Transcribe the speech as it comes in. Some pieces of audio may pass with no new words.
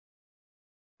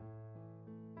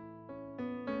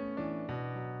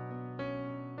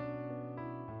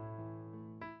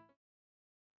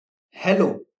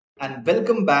Hello and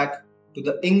welcome back to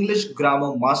the English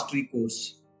Grammar Mastery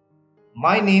course.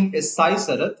 My name is Sai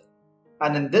Sarath,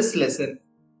 and in this lesson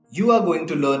you are going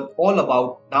to learn all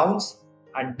about nouns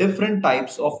and different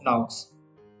types of nouns.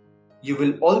 You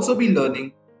will also be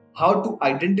learning how to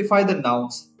identify the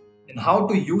nouns and how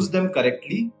to use them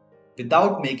correctly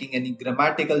without making any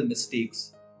grammatical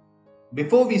mistakes.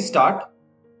 Before we start,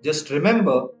 just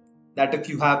remember that if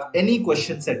you have any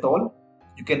questions at all,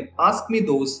 you can ask me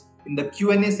those in the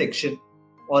Q&A section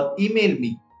or email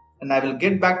me and I will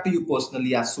get back to you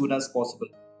personally as soon as possible.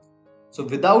 So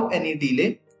without any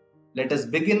delay, let us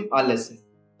begin our lesson.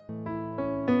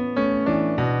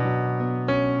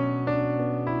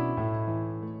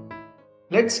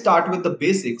 Let's start with the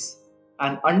basics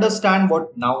and understand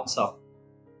what nouns are.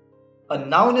 A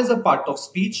noun is a part of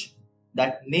speech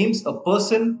that names a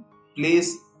person,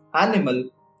 place, animal,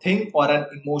 thing or an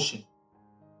emotion.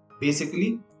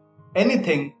 Basically,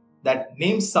 anything that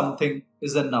names something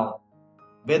is a noun.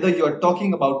 Whether you are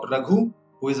talking about Raghu,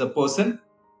 who is a person,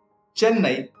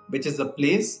 Chennai, which is a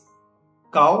place,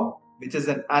 cow, which is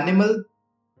an animal,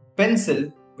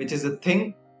 pencil, which is a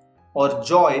thing, or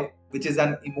joy, which is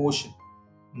an emotion.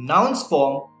 Nouns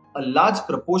form a large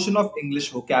proportion of English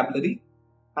vocabulary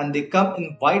and they come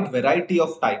in wide variety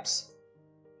of types.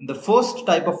 In the first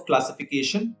type of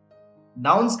classification,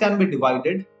 nouns can be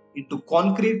divided into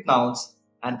concrete nouns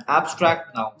and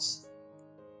abstract nouns.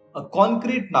 A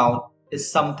concrete noun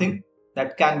is something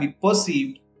that can be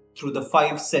perceived through the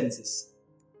five senses.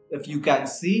 If you can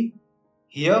see,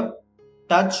 hear,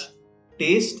 touch,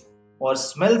 taste, or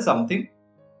smell something,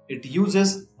 it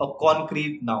uses a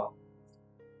concrete noun.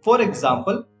 For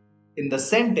example, in the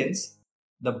sentence,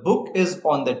 the book is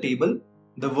on the table,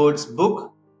 the words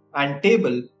book and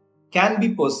table can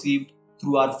be perceived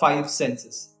through our five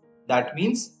senses. That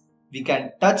means we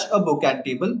can touch a book and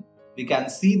table, we can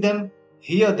see them,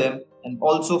 hear them, and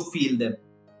also feel them.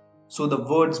 So the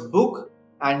words book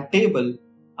and table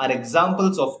are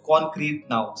examples of concrete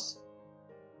nouns.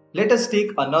 Let us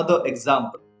take another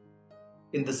example.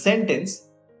 In the sentence,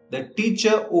 the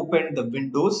teacher opened the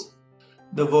windows.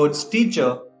 The words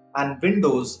teacher and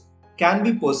windows can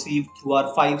be perceived through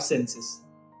our five senses.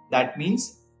 That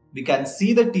means we can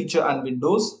see the teacher and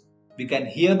windows, we can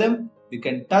hear them, we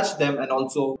can touch them, and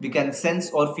also we can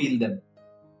sense or feel them.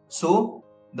 So,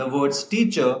 the words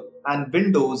teacher and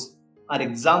windows are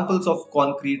examples of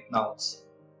concrete nouns.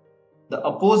 The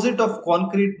opposite of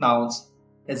concrete nouns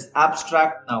is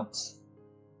abstract nouns.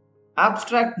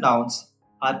 Abstract nouns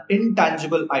are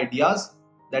intangible ideas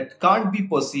that can't be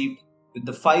perceived with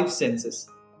the five senses,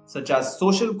 such as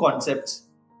social concepts,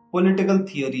 political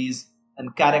theories,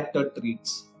 and character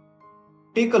traits.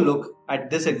 Take a look at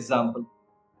this example.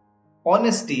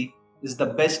 Honesty is the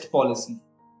best policy.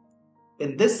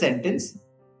 In this sentence,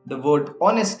 the word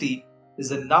honesty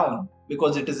is a noun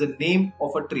because it is a name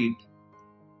of a trait.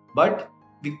 But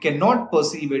we cannot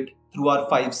perceive it through our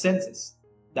five senses.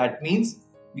 That means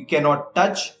we cannot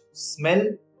touch, smell,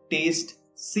 taste,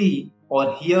 see,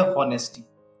 or hear honesty.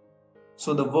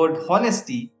 So the word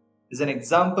honesty is an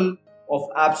example of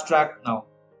abstract noun.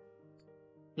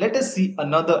 Let us see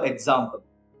another example.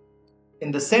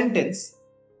 In the sentence,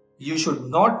 you should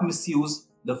not misuse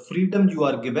the freedom you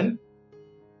are given.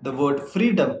 The word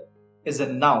freedom is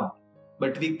a noun,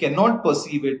 but we cannot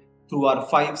perceive it through our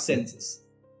five senses.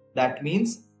 That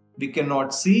means we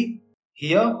cannot see,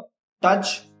 hear,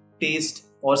 touch, taste,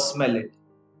 or smell it.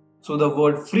 So the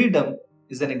word freedom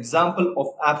is an example of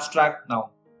abstract noun.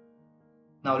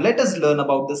 Now let us learn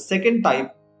about the second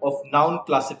type of noun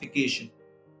classification.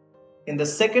 In the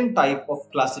second type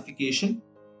of classification,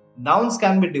 nouns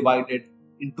can be divided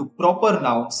into proper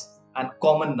nouns and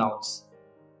common nouns.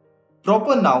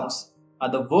 Proper nouns are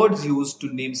the words used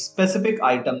to name specific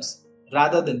items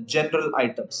rather than general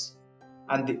items,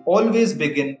 and they always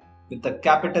begin with a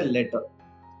capital letter.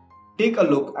 Take a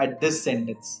look at this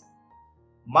sentence.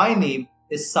 My name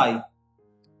is Sai.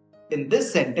 In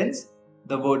this sentence,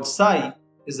 the word Sai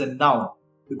is a noun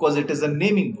because it is a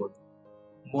naming word.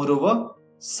 Moreover,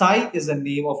 Sai is a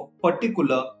name of a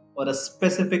particular or a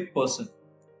specific person.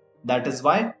 That is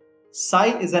why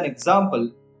Sai is an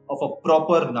example of a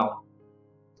proper noun.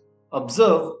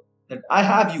 Observe that I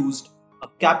have used a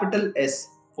capital S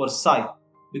for Sai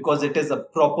because it is a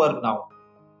proper noun.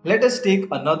 Let us take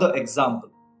another example.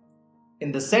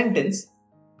 In the sentence,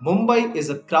 Mumbai is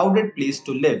a crowded place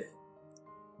to live.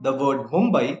 The word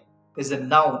Mumbai is a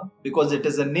noun because it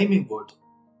is a naming word.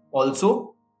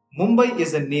 Also, Mumbai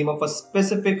is a name of a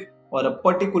specific or a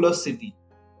particular city.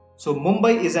 So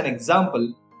Mumbai is an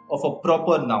example of a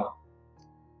proper noun.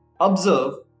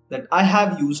 Observe that I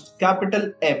have used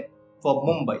capital M for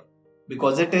Mumbai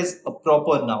because it is a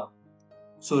proper noun.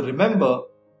 So remember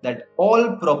that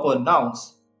all proper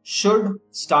nouns should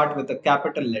start with a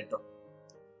capital letter.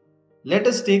 Let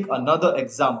us take another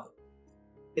example.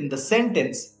 In the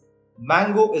sentence,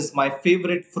 mango is my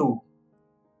favorite fruit,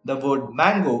 the word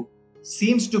mango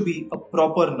seems to be a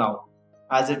proper noun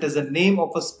as it is a name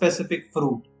of a specific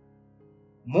fruit.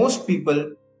 Most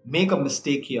people make a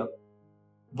mistake here.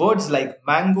 Words like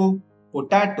mango,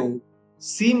 potato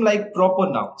seem like proper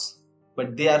nouns,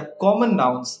 but they are common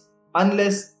nouns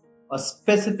unless a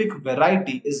specific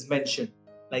variety is mentioned,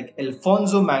 like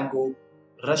Alfonso mango,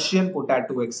 Russian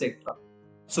potato, etc.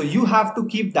 So you have to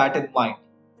keep that in mind.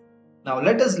 Now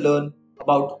let us learn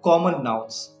about common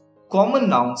nouns. Common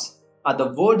nouns are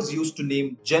the words used to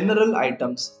name general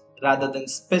items rather than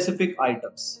specific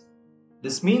items.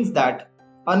 This means that,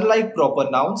 unlike proper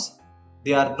nouns,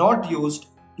 they are not used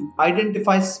to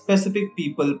identify specific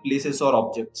people, places, or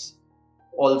objects.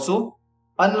 Also,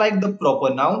 unlike the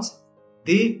proper nouns,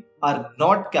 they are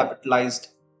not capitalized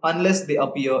unless they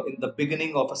appear in the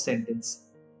beginning of a sentence.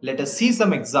 Let us see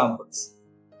some examples.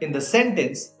 In the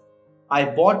sentence, I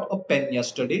bought a pen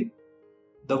yesterday,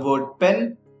 the word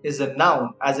pen is a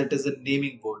noun as it is a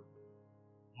naming word.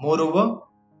 Moreover,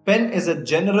 pen is a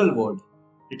general word.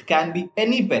 It can be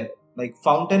any pen like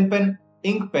fountain pen,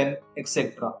 ink pen,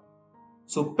 etc.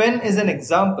 So pen is an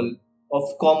example of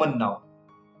common noun.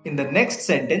 In the next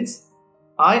sentence,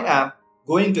 I am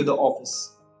going to the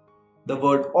office. The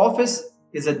word office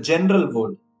is a general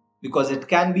word because it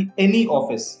can be any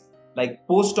office like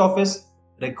post office,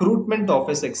 recruitment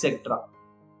office, etc.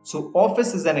 So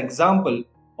office is an example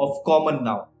of common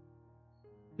noun.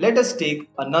 Let us take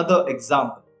another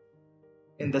example.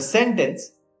 In the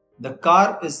sentence, the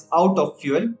car is out of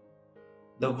fuel.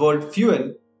 The word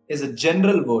fuel is a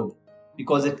general word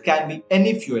because it can be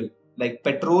any fuel like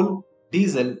petrol,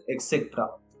 diesel, etc.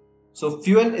 So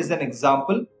fuel is an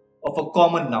example of a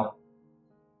common noun.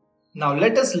 Now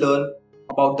let us learn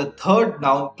about the third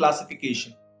noun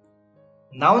classification.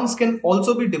 Nouns can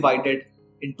also be divided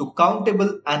into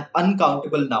countable and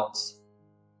uncountable nouns.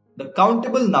 The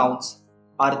countable nouns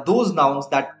are those nouns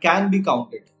that can be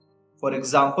counted. For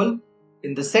example,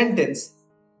 in the sentence,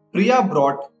 Priya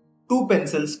brought 2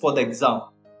 pencils for the exam.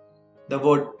 The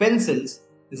word pencils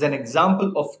is an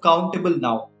example of countable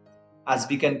noun as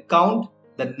we can count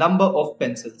the number of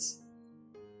pencils.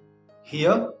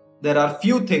 Here, there are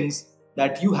few things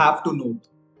that you have to note.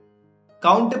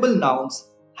 Countable nouns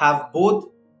have both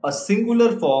a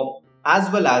singular form as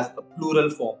well as a plural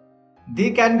form.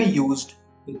 They can be used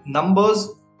with numbers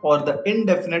or the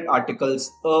indefinite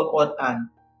articles a or an.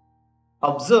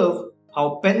 Observe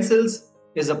how pencils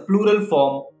is a plural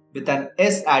form with an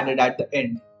s added at the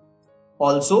end.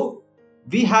 Also,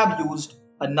 we have used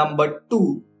a number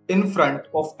 2 in front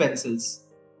of pencils.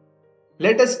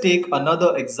 Let us take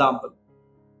another example.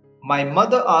 My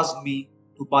mother asked me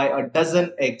to buy a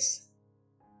dozen eggs.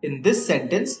 In this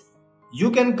sentence, you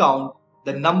can count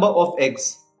the number of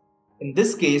eggs. In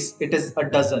this case, it is a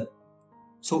dozen.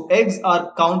 So eggs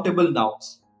are countable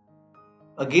nouns.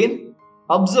 Again,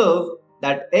 observe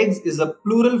that eggs is a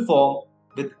plural form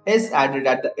with s added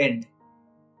at the end.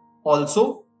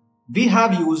 Also, we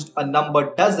have used a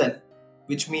number dozen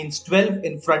which means 12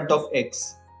 in front of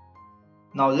eggs.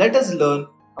 Now let us learn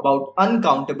about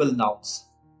uncountable nouns.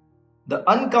 The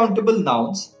uncountable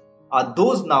nouns are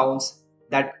those nouns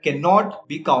that cannot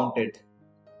be counted.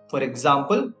 For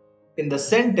example, in the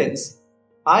sentence,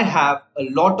 I have a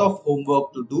lot of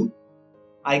homework to do,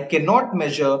 I cannot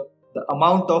measure the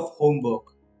amount of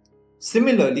homework.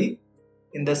 Similarly,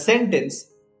 in the sentence,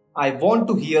 I want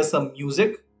to hear some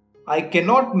music, I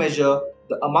cannot measure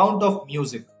the amount of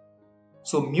music.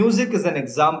 So music is an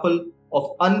example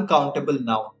of uncountable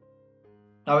noun.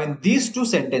 Now in these two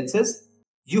sentences,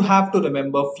 you have to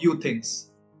remember few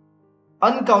things.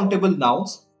 Uncountable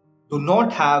nouns do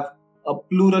not have a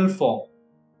plural form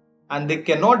and they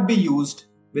cannot be used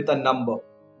with a number.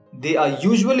 They are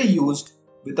usually used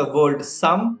with a word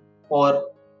some or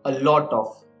a lot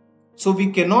of. So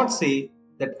we cannot say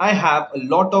that I have a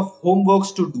lot of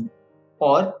homeworks to do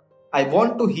or I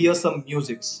want to hear some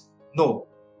musics. No.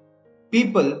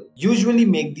 People usually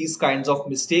make these kinds of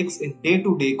mistakes in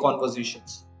day-to-day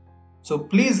conversations. So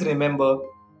please remember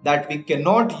that we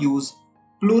cannot use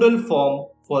plural form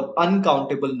for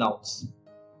uncountable nouns.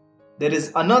 There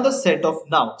is another set of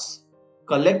nouns,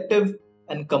 collective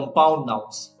and compound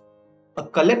nouns. A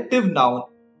collective noun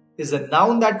is a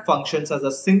noun that functions as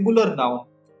a singular noun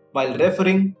while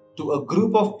referring to a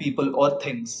group of people or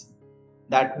things.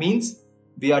 That means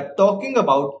we are talking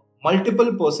about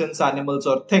multiple persons, animals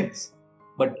or things,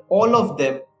 but all of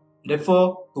them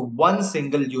refer to one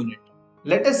single unit.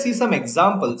 Let us see some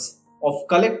examples of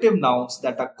collective nouns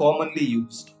that are commonly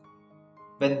used.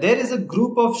 When there is a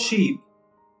group of sheep,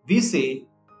 we say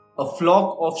a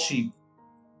flock of sheep.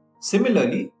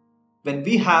 Similarly, when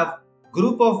we have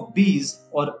group of bees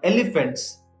or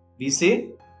elephants, we say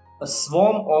a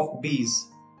swarm of bees,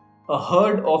 a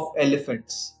herd of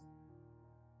elephants.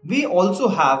 We also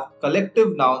have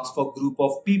collective nouns for group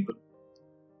of people.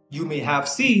 You may have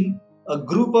seen a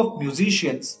group of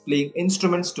musicians playing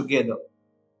instruments together.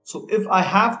 So if I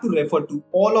have to refer to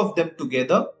all of them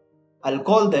together, I'll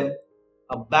call them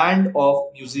a band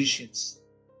of musicians.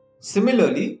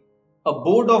 Similarly, a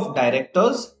board of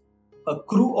directors, a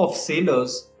crew of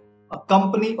sailors, a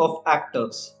company of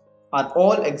actors are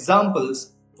all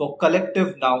examples for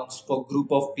collective nouns for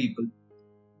group of people.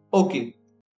 Okay,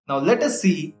 now let us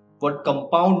see what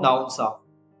compound nouns are.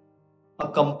 A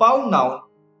compound noun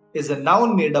is a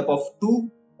noun made up of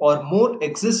two or more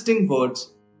existing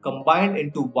words combined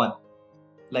into one,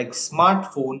 like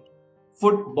smartphone,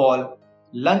 football,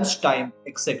 lunchtime,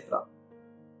 etc.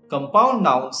 Compound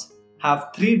nouns have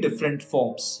three different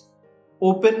forms.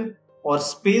 Open or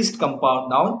spaced compound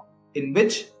noun, in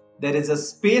which there is a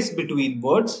space between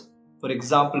words, for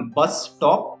example bus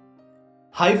stop.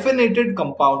 Hyphenated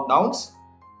compound nouns,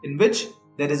 in which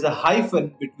there is a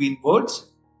hyphen between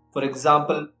words, for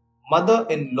example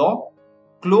mother-in-law.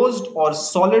 Closed or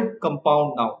solid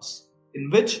compound nouns, in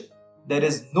which there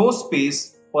is no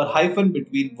space or hyphen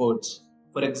between words,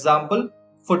 for example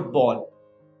football.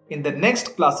 In the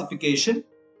next classification,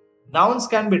 nouns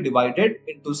can be divided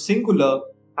into singular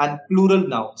and plural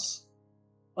nouns.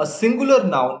 A singular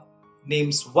noun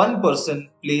names one person,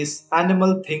 place,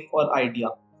 animal, thing or idea.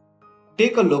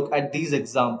 Take a look at these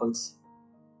examples.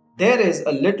 There is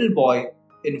a little boy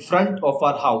in front of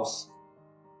our house.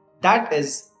 That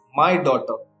is my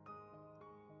daughter.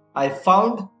 I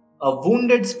found a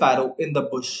wounded sparrow in the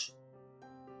bush.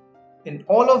 In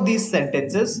all of these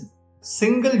sentences,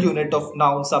 single unit of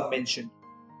nouns are mentioned.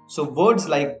 So words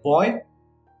like boy,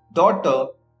 daughter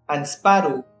and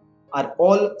sparrow are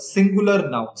all singular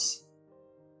nouns.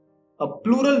 A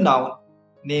plural noun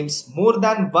names more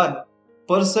than one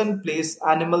person, place,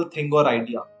 animal, thing or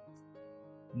idea.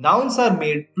 Nouns are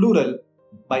made plural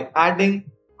by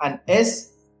adding an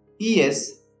s,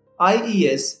 es,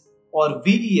 ies or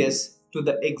ves to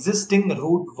the existing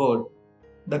root word.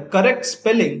 The correct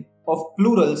spelling of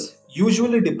plurals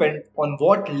usually depend on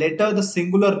what letter the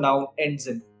singular noun ends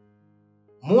in.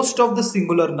 Most of the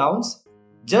singular nouns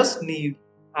just need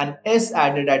an s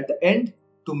added at the end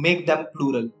to make them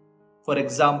plural. For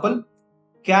example,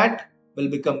 cat will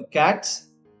become cats,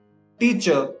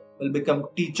 teacher will become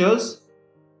teachers,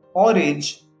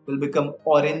 orange will become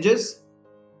oranges,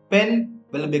 pen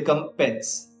will become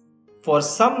pens. For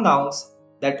some nouns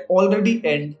that already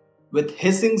end with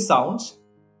hissing sounds,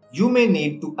 you may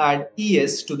need to add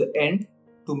es to the end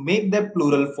to make their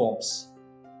plural forms.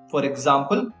 For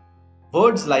example,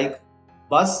 words like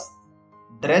bus,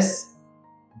 dress,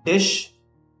 dish,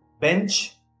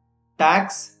 bench,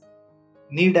 tax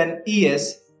need an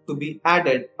es to be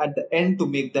added at the end to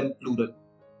make them plural.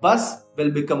 Bus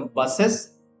will become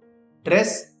buses,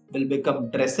 dress will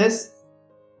become dresses,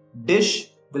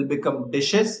 dish will become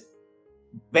dishes,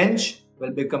 bench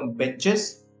will become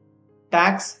benches,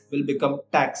 tax will become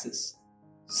taxes.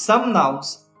 Some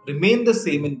nouns remain the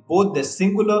same in both their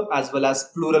singular as well as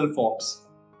plural forms,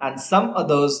 and some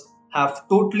others have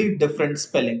totally different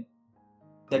spelling.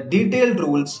 The detailed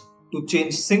rules to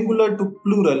change singular to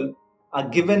plural are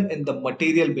given in the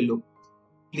material below.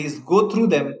 Please go through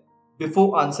them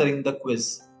before answering the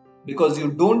quiz, because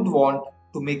you don't want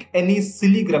to make any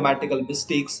silly grammatical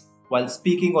mistakes while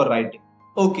speaking or writing.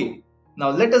 Okay, now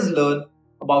let us learn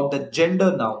about the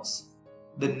gender nouns.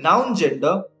 The noun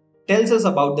gender tells us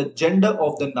about the gender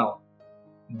of the noun.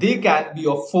 They can be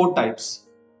of four types: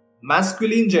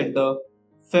 masculine gender,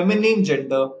 feminine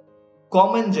gender,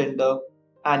 common gender,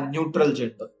 and neutral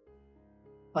gender.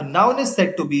 A noun is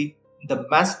said to be the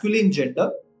masculine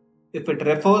gender if it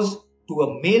refers to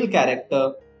a male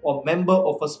character or member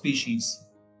of a species,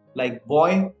 like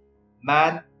boy,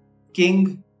 man,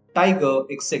 king, tiger,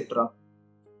 etc.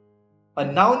 A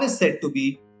noun is said to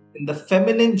be in the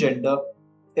feminine gender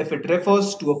if it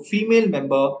refers to a female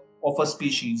member of a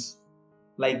species,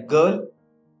 like girl,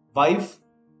 wife,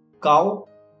 cow,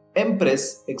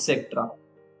 empress, etc.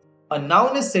 A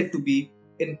noun is said to be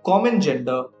in common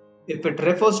gender if it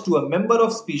refers to a member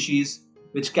of species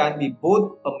which can be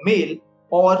both a male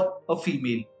or a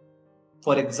female.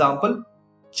 For example,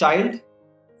 child,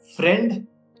 friend,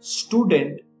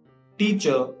 student,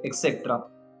 teacher, etc.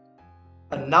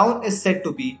 A noun is said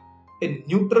to be in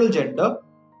neutral gender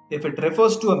if it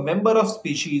refers to a member of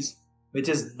species which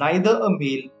is neither a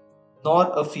male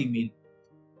nor a female.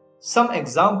 Some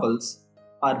examples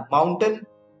are mountain,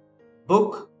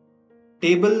 book,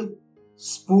 table,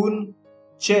 spoon,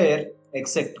 chair,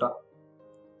 etc.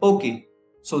 Okay,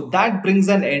 so that brings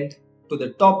an end to the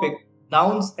topic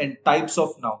nouns and types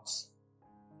of nouns.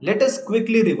 Let us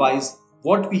quickly revise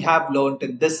what we have learned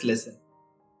in this lesson.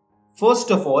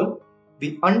 First of all,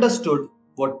 we understood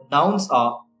what nouns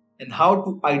are and how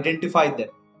to identify them.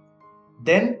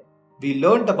 Then, we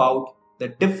learnt about the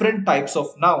different types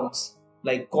of nouns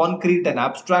like concrete and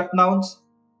abstract nouns,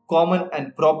 common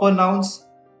and proper nouns,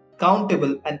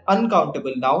 countable and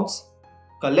uncountable nouns,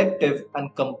 collective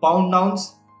and compound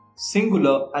nouns,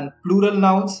 singular and plural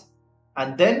nouns,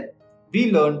 and then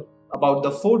we learned about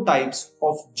the four types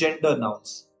of gender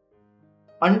nouns.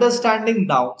 Understanding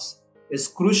nouns is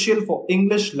crucial for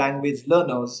English language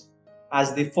learners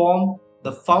as they form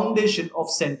the foundation of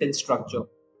sentence structure.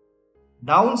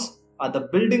 Nouns are the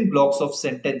building blocks of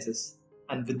sentences,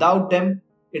 and without them,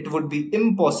 it would be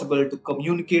impossible to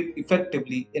communicate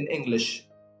effectively in English.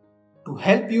 To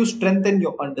help you strengthen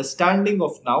your understanding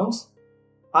of nouns,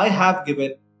 I have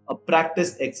given a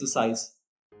practice exercise.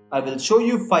 I will show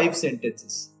you 5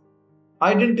 sentences.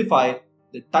 Identify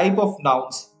the type of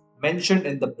nouns mentioned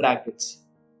in the brackets.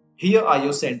 Here are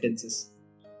your sentences.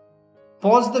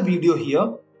 Pause the video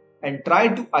here and try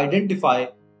to identify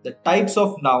the types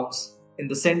of nouns in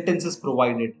the sentences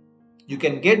provided. You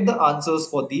can get the answers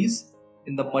for these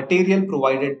in the material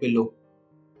provided below.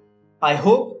 I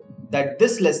hope that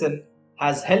this lesson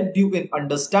has helped you in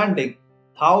understanding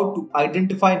how to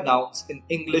identify nouns in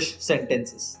English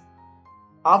sentences.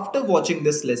 After watching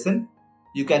this lesson,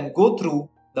 you can go through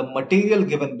the material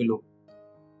given below.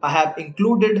 I have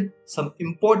included some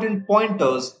important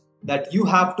pointers that you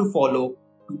have to follow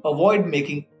to avoid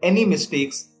making any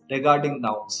mistakes regarding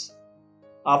nouns.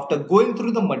 After going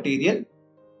through the material,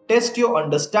 test your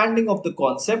understanding of the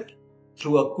concept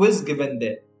through a quiz given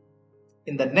there.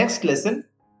 In the next lesson,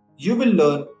 you will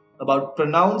learn about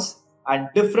pronouns and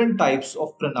different types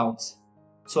of pronouns.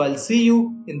 So I'll see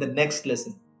you in the next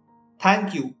lesson.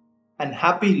 Thank you and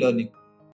happy learning.